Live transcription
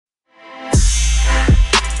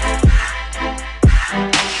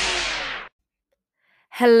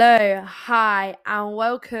Hello, hi, and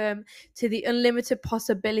welcome to the Unlimited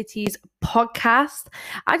Possibilities podcast.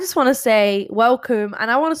 I just want to say welcome,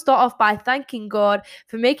 and I want to start off by thanking God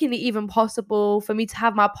for making it even possible for me to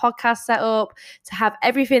have my podcast set up, to have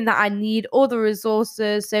everything that I need, all the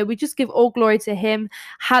resources. So we just give all glory to Him.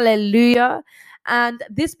 Hallelujah. And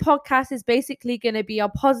this podcast is basically going to be a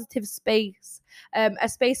positive space, a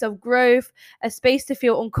space of growth, a space to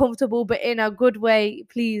feel uncomfortable, but in a good way.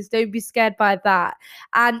 Please don't be scared by that.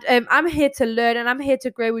 And I'm here to learn and I'm here to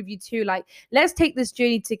grow with you too. Like, let's take this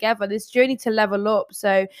journey together, this journey to level up.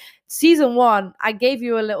 So season 1, I gave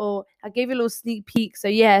you a little sneak peek. So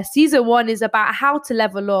yeah, season 1 is about how to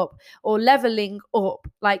level up or leveling up.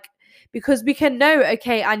 Like, because we can know,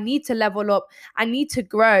 okay, I need to level up, I need to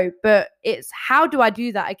grow, but it's how do I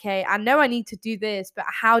do that? Okay, I know I need to do this, but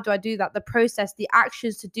how do I do that? The process, the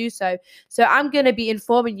actions to do so. So I'm going to be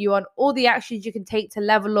informing you on all the actions you can take to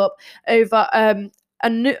level up over a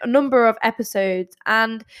number of episodes.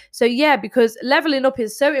 And so yeah, because leveling up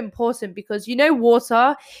is so important, because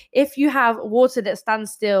water, if you have water that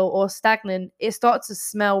stands still or stagnant, it starts to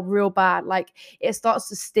smell real bad, like it starts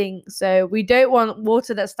to stink. So we don't want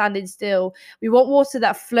water that's standing still. We want water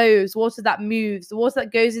that flows, water that moves, the water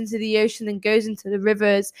that goes into the ocean and goes into the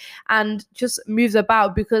rivers and just moves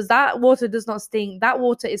about, because that water does not stink, that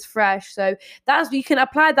water is fresh. So you can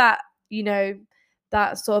apply that,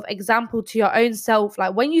 that sort of example to your own self.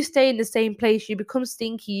 Like, when you stay in the same place, you become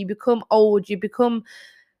stinky, you become old, you become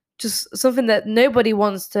just something that nobody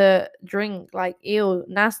wants to drink, like, ew,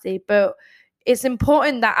 nasty. But it's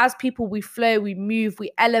important that as people, we flow, we move,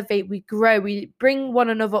 we elevate, we grow, we bring one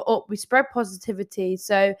another up, we spread positivity.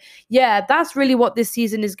 So yeah, that's really what this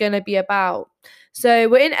season is going to be about. So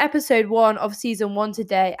we're in episode 1 of season 1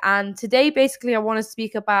 today, and today basically I want to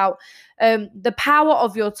speak about the power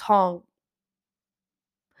of your tongue,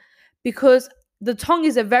 because the tongue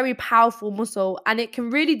is a very powerful muscle and it can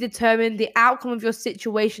really determine the outcome of your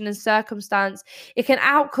situation and circumstance. It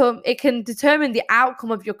can determine the outcome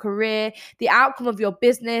of your career, the outcome of your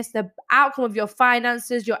business, the outcome of your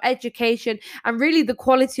finances, your education, and really the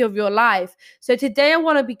quality of your life. So today I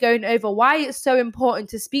want to be going over why it's so important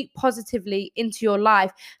to speak positively into your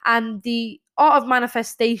life and the art of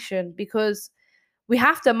manifestation, because we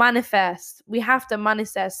have to manifest. We have to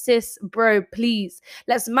manifest. Sis, bro, please.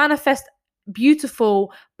 Let's manifest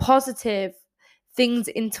beautiful, positive things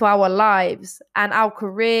into our lives and our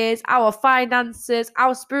careers, our finances,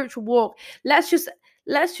 our spiritual walk. Let's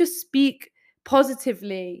just speak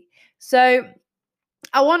positively. So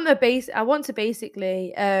I want to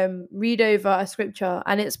basically read over a scripture,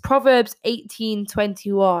 and it's Proverbs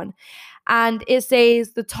 18:21. And it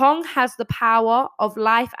says, "The tongue has the power of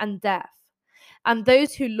life and death, and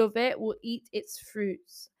those who love it will eat its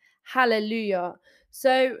fruits." Hallelujah.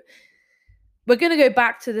 So we're going to go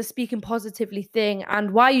back to the speaking positively thing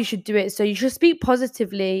and why you should do it. So you should speak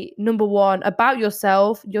positively, number 1, about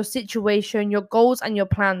yourself, your situation, your goals, and your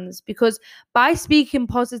plans, because by speaking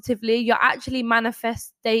positively, you're actually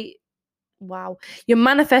you're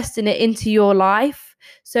manifesting it into your life.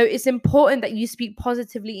 So it's important that you speak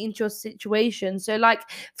positively into your situation. So, like,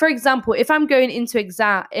 for example, if I'm going into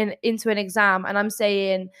an exam and I'm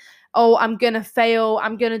saying, oh, I'm gonna fail,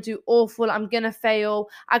 I'm gonna do awful, I'm gonna fail,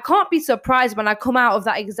 I can't be surprised when I come out of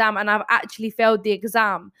that exam and I've actually failed the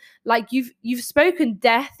exam. Like, you've spoken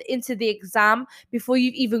death into the exam before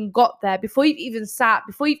you've even got there, before you've even sat,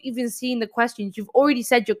 before you've even seen the questions. You've already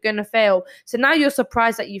said you're gonna fail, so now you're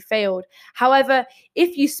surprised that you failed. However,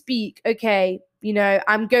 if you speak, okay,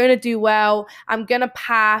 I'm going to do well, I'm going to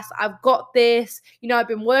pass, I've got this, I've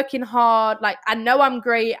been working hard, like, I know I'm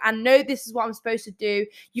great, I know this is what I'm supposed to do.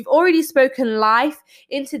 You've already spoken life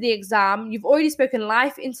into the exam, you've already spoken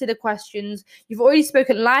life into the questions, you've already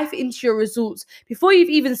spoken life into your results before you've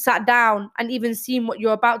even sat down and even seen what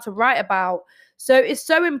you're about to write about. So it's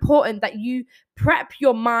so important that you prep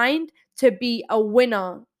your mind to be a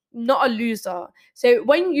winner, not a loser. So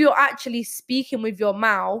when you're actually speaking with your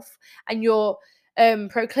mouth and you're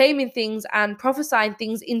proclaiming things and prophesying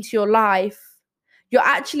things into your life, you're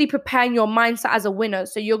actually preparing your mindset as a winner.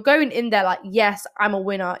 So you're going in there like, yes, I'm a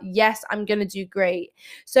winner. Yes, I'm going to do great.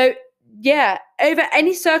 So yeah, over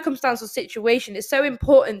any circumstance or situation, it's so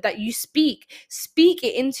important that you speak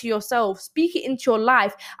it into yourself, speak it into your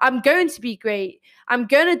life. I'm going to be great. I'm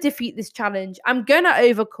going to defeat this challenge. I'm going to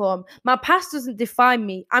overcome. My past doesn't define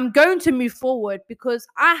me. I'm going to move forward because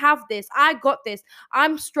I have this. I got this.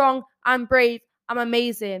 I'm strong. I'm brave. I'm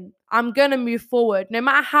amazing. I'm going to move forward no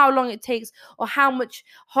matter how long it takes or how much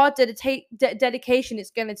hard dedication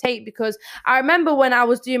it's going to take. Because I remember when I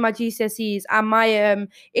was doing my GCSEs and my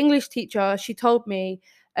English teacher, she told me,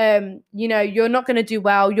 you're not going to do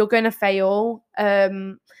well, you're going to fail.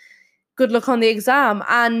 Good luck on the exam.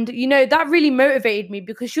 And that really motivated me,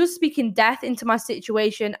 because she was speaking death into my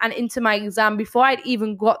situation and into my exam before I'd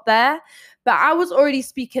even got there. But I was already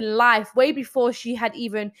speaking life way before she had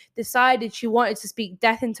even decided she wanted to speak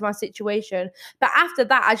death into my situation. But after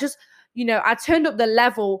that, I just I turned up the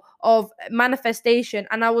level of manifestation,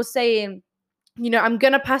 and I was saying, I'm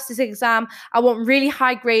going to pass this exam. I want really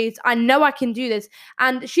high grades. I know I can do this.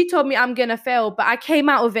 And she told me I'm going to fail, but I came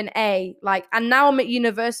out with an A. And now I'm at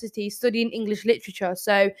university studying English literature.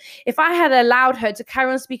 So if I had allowed her to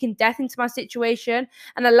carry on speaking death into my situation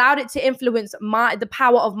and allowed it to influence the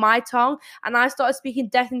power of my tongue, and I started speaking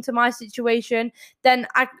death into my situation, then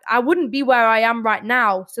I wouldn't be where I am right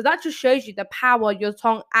now. So that just shows you the power your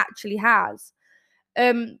tongue actually has.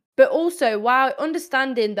 But also, while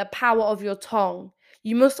understanding the power of your tongue,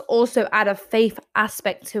 you must also add a faith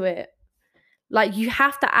aspect to it. You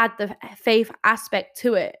have to add the faith aspect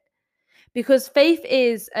to it, because faith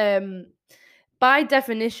is, by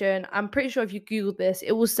definition, I'm pretty sure if you Google this,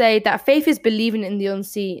 it will say that faith is believing in the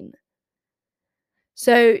unseen.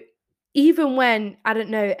 So even when, I don't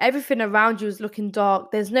know, everything around you is looking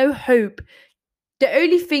dark, there's no hope, the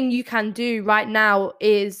only thing you can do right now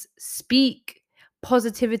is speak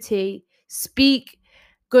positivity, speak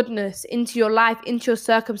goodness into your life, into your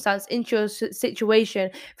circumstance, into your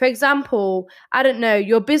situation. For example, I don't know,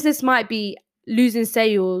 your business might be losing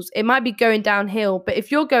sales, it might be going downhill, but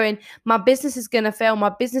if you're going, my business is going to fail,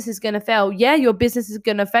 my business is going to fail, yeah, your business is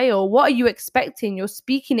going to fail. What are you expecting? You're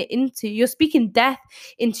speaking death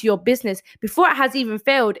into your business before it has even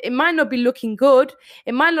failed. It might not be looking good,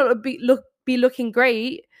 it might not be looking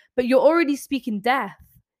great, but you're already speaking death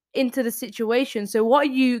into the situation. So what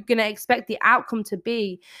are you going to expect the outcome to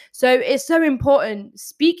be? So it's so important,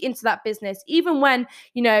 speak into that business, even when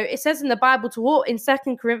it says in the Bible to walk in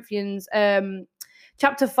 2 Corinthians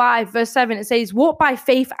chapter 5 verse 7, it says, walk by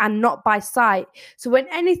faith and not by sight. So when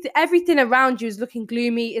everything around you is looking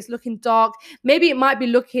gloomy, it's looking dark, maybe it might be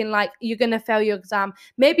looking like you're going to fail your exam,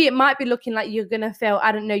 maybe it might be looking like you're going to fail,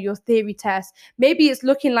 I don't know, your theory test, maybe it's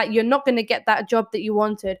looking like you're not going to get that job that you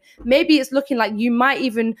wanted, maybe it's looking like you might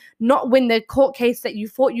even not win the court case that you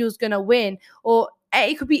thought you was going to win, or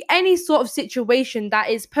it could be any sort of situation that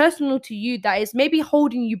is personal to you, that is maybe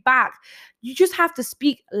holding you back. You just have to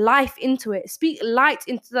speak life into it, speak light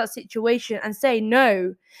into that situation and say,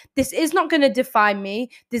 no, this is not going to define me.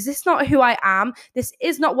 This is not who I am. This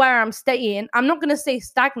is not where I'm staying. I'm not going to stay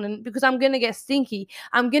stagnant, because I'm going to get stinky.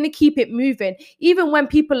 I'm going to keep it moving, even when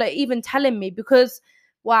people are even telling me, because,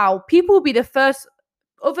 wow, people will be the first,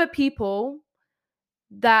 other people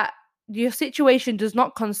that your situation does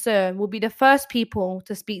not concern will be the first people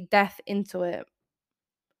to speak death into it.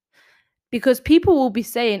 Because people will be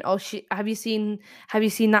saying, "Oh, have you seen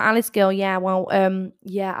that Alice girl? Yeah, well,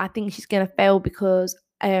 yeah, I think she's gonna fail because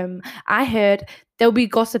I heard." They'll be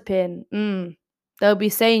gossiping. They'll be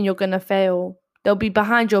saying you're gonna fail. They'll be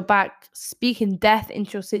behind your back speaking death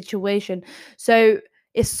into your situation. So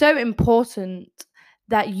it's so important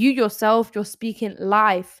that you yourself, you're speaking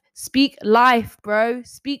life. Speak life, bro.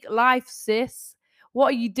 Speak life, sis. What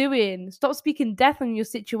are you doing? Stop speaking death on your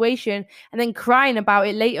situation and then crying about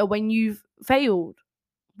it later when you've failed.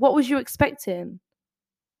 What was you expecting?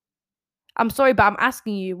 I'm sorry, but I'm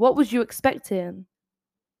asking you, what was you expecting?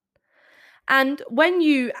 And when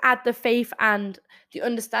you add the faith and the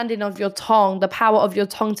understanding of your tongue, the power of your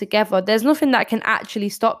tongue together, there's nothing that can actually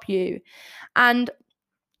stop you. And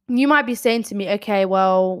you might be saying to me, okay,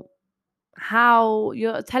 well, how?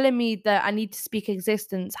 You're telling me that I need to speak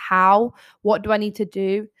existence. How? What do I need to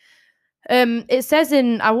do? It says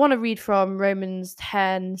I want to read from Romans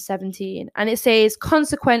 10:17, and it says,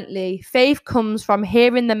 consequently, faith comes from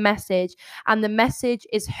hearing the message, and the message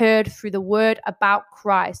is heard through the word about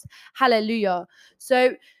Christ. Hallelujah.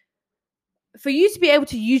 So for you to be able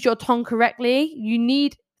to use your tongue correctly, you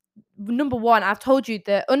need, number one, I've told you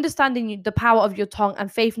that understanding the power of your tongue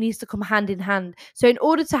and faith needs to come hand in hand. So in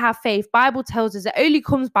order to have faith, Bible tells us it only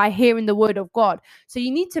comes by hearing the word of God. So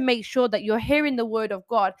you need to make sure that you're hearing the word of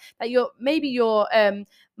God, that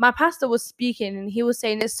my pastor was speaking and he was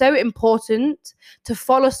saying it's so important to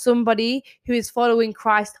follow somebody who is following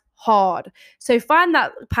Christ hard. So find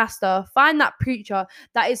that pastor, find that preacher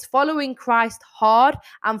that is following Christ hard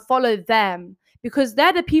and follow them, because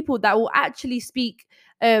they're the people that will actually speak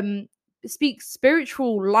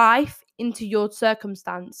spiritual life into your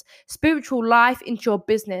circumstance, spiritual life into your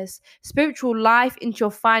business, spiritual life into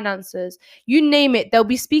your finances. You name it, they'll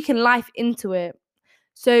be speaking life into it.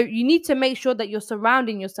 So you need to make sure that you're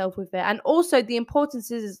surrounding yourself with it. And also the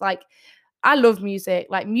importance is like, I love music.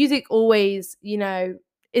 Like music always,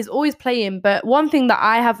 is always playing. But one thing that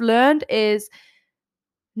I have learned is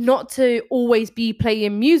not to always be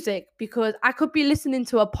playing music, because I could be listening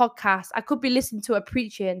to a podcast, I could be listening to a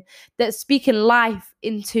preaching that's speaking life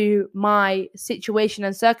into my situation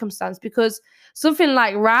and circumstance. Because something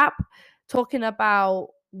like rap, talking about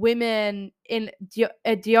women in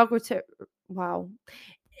a derogatory, wow,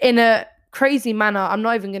 in a crazy manner, I'm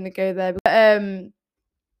not even going to go there. But,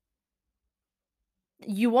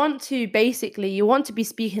 you want to be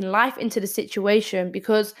speaking life into the situation,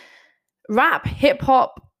 because rap, hip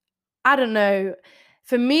hop, I don't know.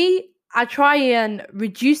 For me, I try and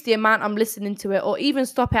reduce the amount I'm listening to it, or even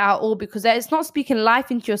stop it at all, because it's not speaking life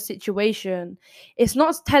into your situation. It's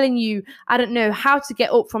not telling you, I don't know, how to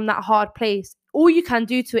get up from that hard place. All you can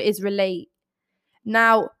do to it is relate.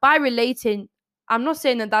 Now, by relating, I'm not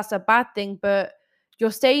saying that that's a bad thing, but you're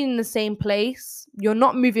staying in the same place. You're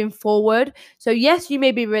not moving forward. So yes, you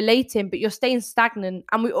may be relating, but you're staying stagnant.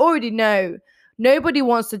 And we already know nobody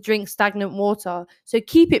wants to drink stagnant water. So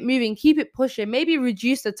keep it moving, keep it pushing. Maybe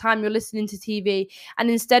reduce the time you're listening to TV and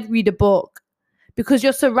instead read a book, because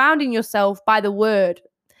you're surrounding yourself by the word.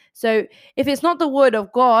 So if it's not the word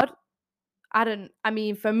of God,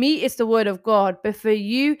 for me, it's the word of God. But for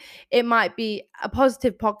you, it might be a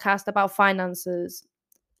positive podcast about finances.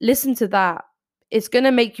 Listen to that. It's going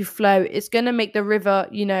to make you flow. It's going to make the river,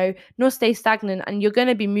 not stay stagnant, and you're going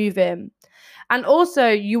to be moving. And also,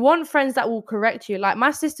 you want friends that will correct you. Like,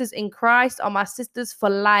 my sisters in Christ are my sisters for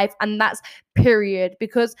life, and that's period.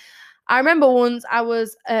 Because I remember once I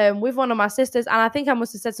was with one of my sisters, and I think I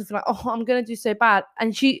must have said something like, "Oh, I'm gonna do so bad,"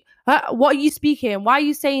 and she, "What are you speaking? Why are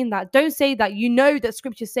you saying that? Don't say that. You know that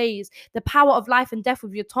Scripture says the power of life and death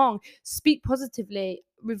with your tongue. Speak positively.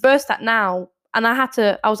 Reverse that now." And I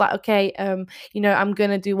was like, okay, I'm going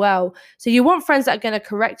to do well. So you want friends that are going to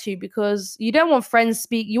correct you, because you don't want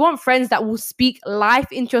you want friends that will speak life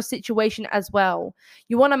into your situation as well.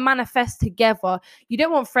 You want to manifest together. You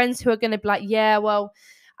don't want friends who are going to be like, yeah, well,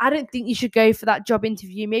 I don't think you should go for that job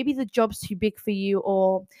interview. Maybe the job's too big for you,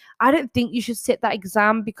 or I don't think you should sit that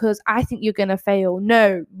exam because I think you're going to fail.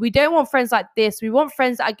 No, we don't want friends like this. We want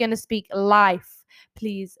friends that are going to speak life.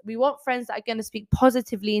 Please. We want friends that are going to speak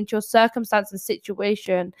positively into your circumstance and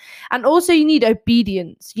situation. And also, you need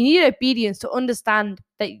obedience. You need obedience to understand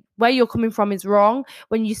that where you're coming from is wrong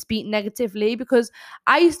when you speak negatively. Because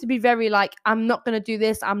I used to be very like, I'm not going to do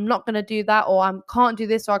this, I'm not going to do that, or I can't do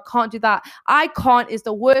this, or I can't do that. I can't is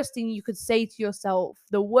the worst thing you could say to yourself.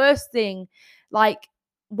 The worst thing. Like,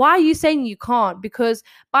 why are you saying you can't? Because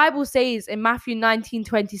Bible says in Matthew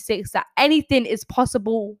 19:26 that anything is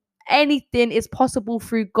possible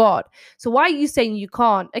through God. So why are you saying you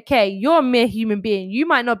can't? Okay, you're a mere human being. You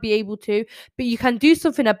might not be able to, but you can do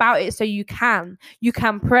something about it. So you can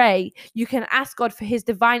pray. You can ask God for his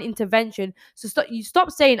divine intervention. So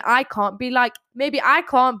stop saying I can't. Be like, maybe I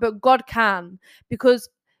can't, but God can. Because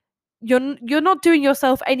you're not doing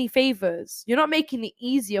yourself any favors. You're not making it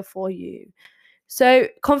easier for you. So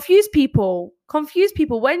confuse people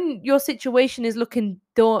when your situation is looking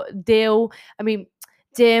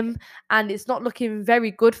dim, and it's not looking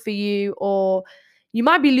very good for you, or you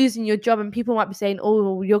might be losing your job and people might be saying,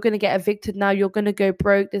 oh, you're going to get evicted now, you're going to go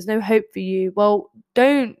broke, there's no hope for you. Well,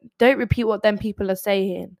 don't repeat what them people are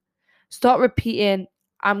saying. Start repeating,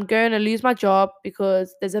 I'm going to lose my job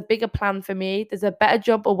because there's a bigger plan for me, there's a better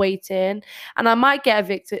job awaiting, and I might get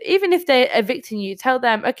evicted. Even if they're evicting you, tell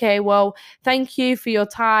them, okay, well, thank you for your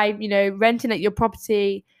time, renting at your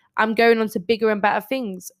property, I'm going on to bigger and better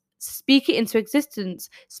things. Speak it into existence.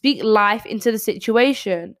 Speak life into the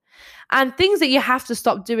situation. And things that you have to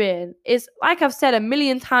stop doing is, like I've said a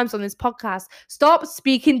million times on this podcast, stop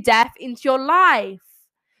speaking death into your life.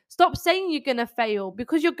 Stop saying you're going to fail,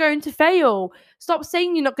 because you're going to fail. Stop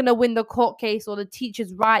saying you're not going to win the court case, or the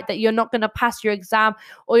teacher's right, that you're not going to pass your exam,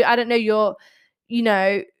 or I don't know,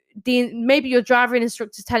 maybe your driving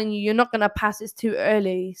instructor's telling you're not going to pass, it's too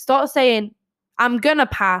early. Start saying, I'm going to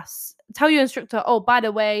pass. Tell your instructor, oh, by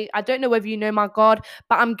the way, I don't know whether you know my God,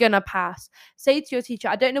 but I'm going to pass. Say to your teacher,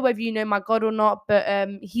 I don't know whether you know my God or not, but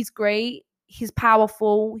he's great. He's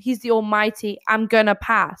powerful. He's the Almighty. I'm going to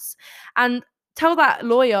pass. And tell that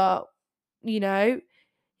lawyer,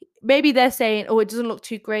 maybe they're saying, oh, it doesn't look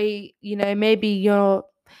too great. Maybe you're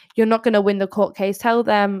not going to win the court case. Tell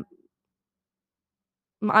them,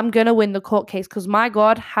 I'm going to win the court case because my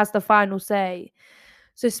God has the final say.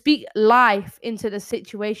 So speak life into the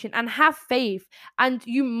situation and have faith. And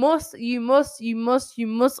you must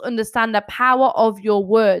understand the power of your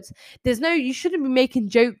words. You shouldn't be making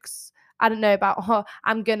jokes I don't know, about, oh,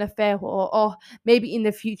 I'm gonna fail, or oh, maybe in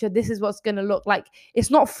the future this is what's gonna look like. It's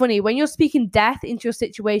not funny when you're speaking death into your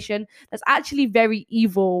situation. That's actually very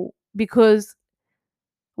evil, because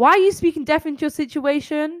why are you speaking death into your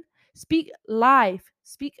situation? Speak life,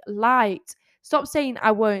 speak light. Stop saying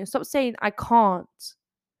I won't, stop saying I can't.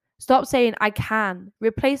 Stop saying I can.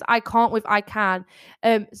 Replace I can't with I can.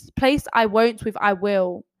 Place I won't with I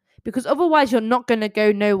will. Because otherwise you're not going to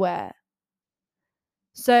go nowhere.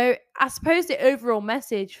 So I suppose the overall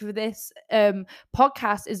message for this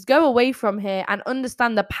podcast is go away from here and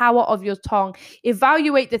understand the power of your tongue.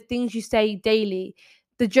 Evaluate the things you say daily.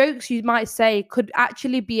 The jokes you might say could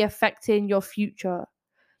actually be affecting your future.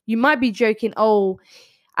 You might be joking, oh,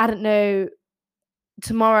 I don't know,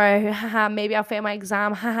 tomorrow, haha, maybe I'll fail my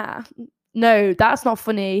exam, haha. No, that's not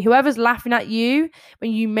funny. Whoever's laughing at you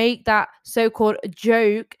when you make that so-called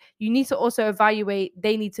joke, you need to also evaluate,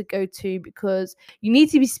 they need to go too, because you need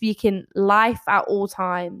to be speaking life at all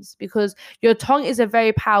times, because your tongue is a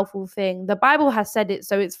very powerful thing. The Bible has said it,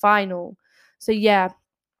 so it's final. So yeah,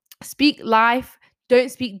 speak life. Don't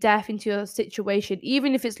speak death into your situation,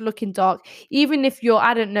 even if it's looking dark, even if you're,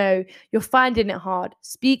 I don't know, you're finding it hard.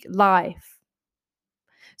 Speak life.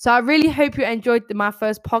 So I really hope you enjoyed my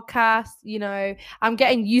first podcast. You know, I'm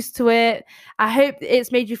getting used to it. I hope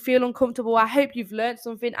it's made you feel uncomfortable. I hope you've learned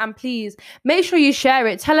something. And please make sure you share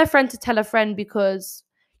it. Tell a friend to tell a friend, because,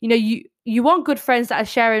 you know, you want good friends that are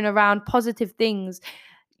sharing around positive things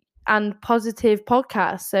and positive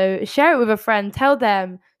podcasts. So share it with a friend. Tell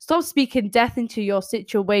them, stop speaking death into your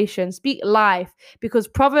situation. Speak life, because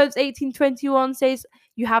Proverbs 18:21 says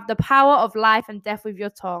you have the power of life and death with your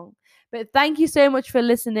tongue. But thank you so much for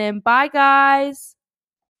listening. Bye, guys.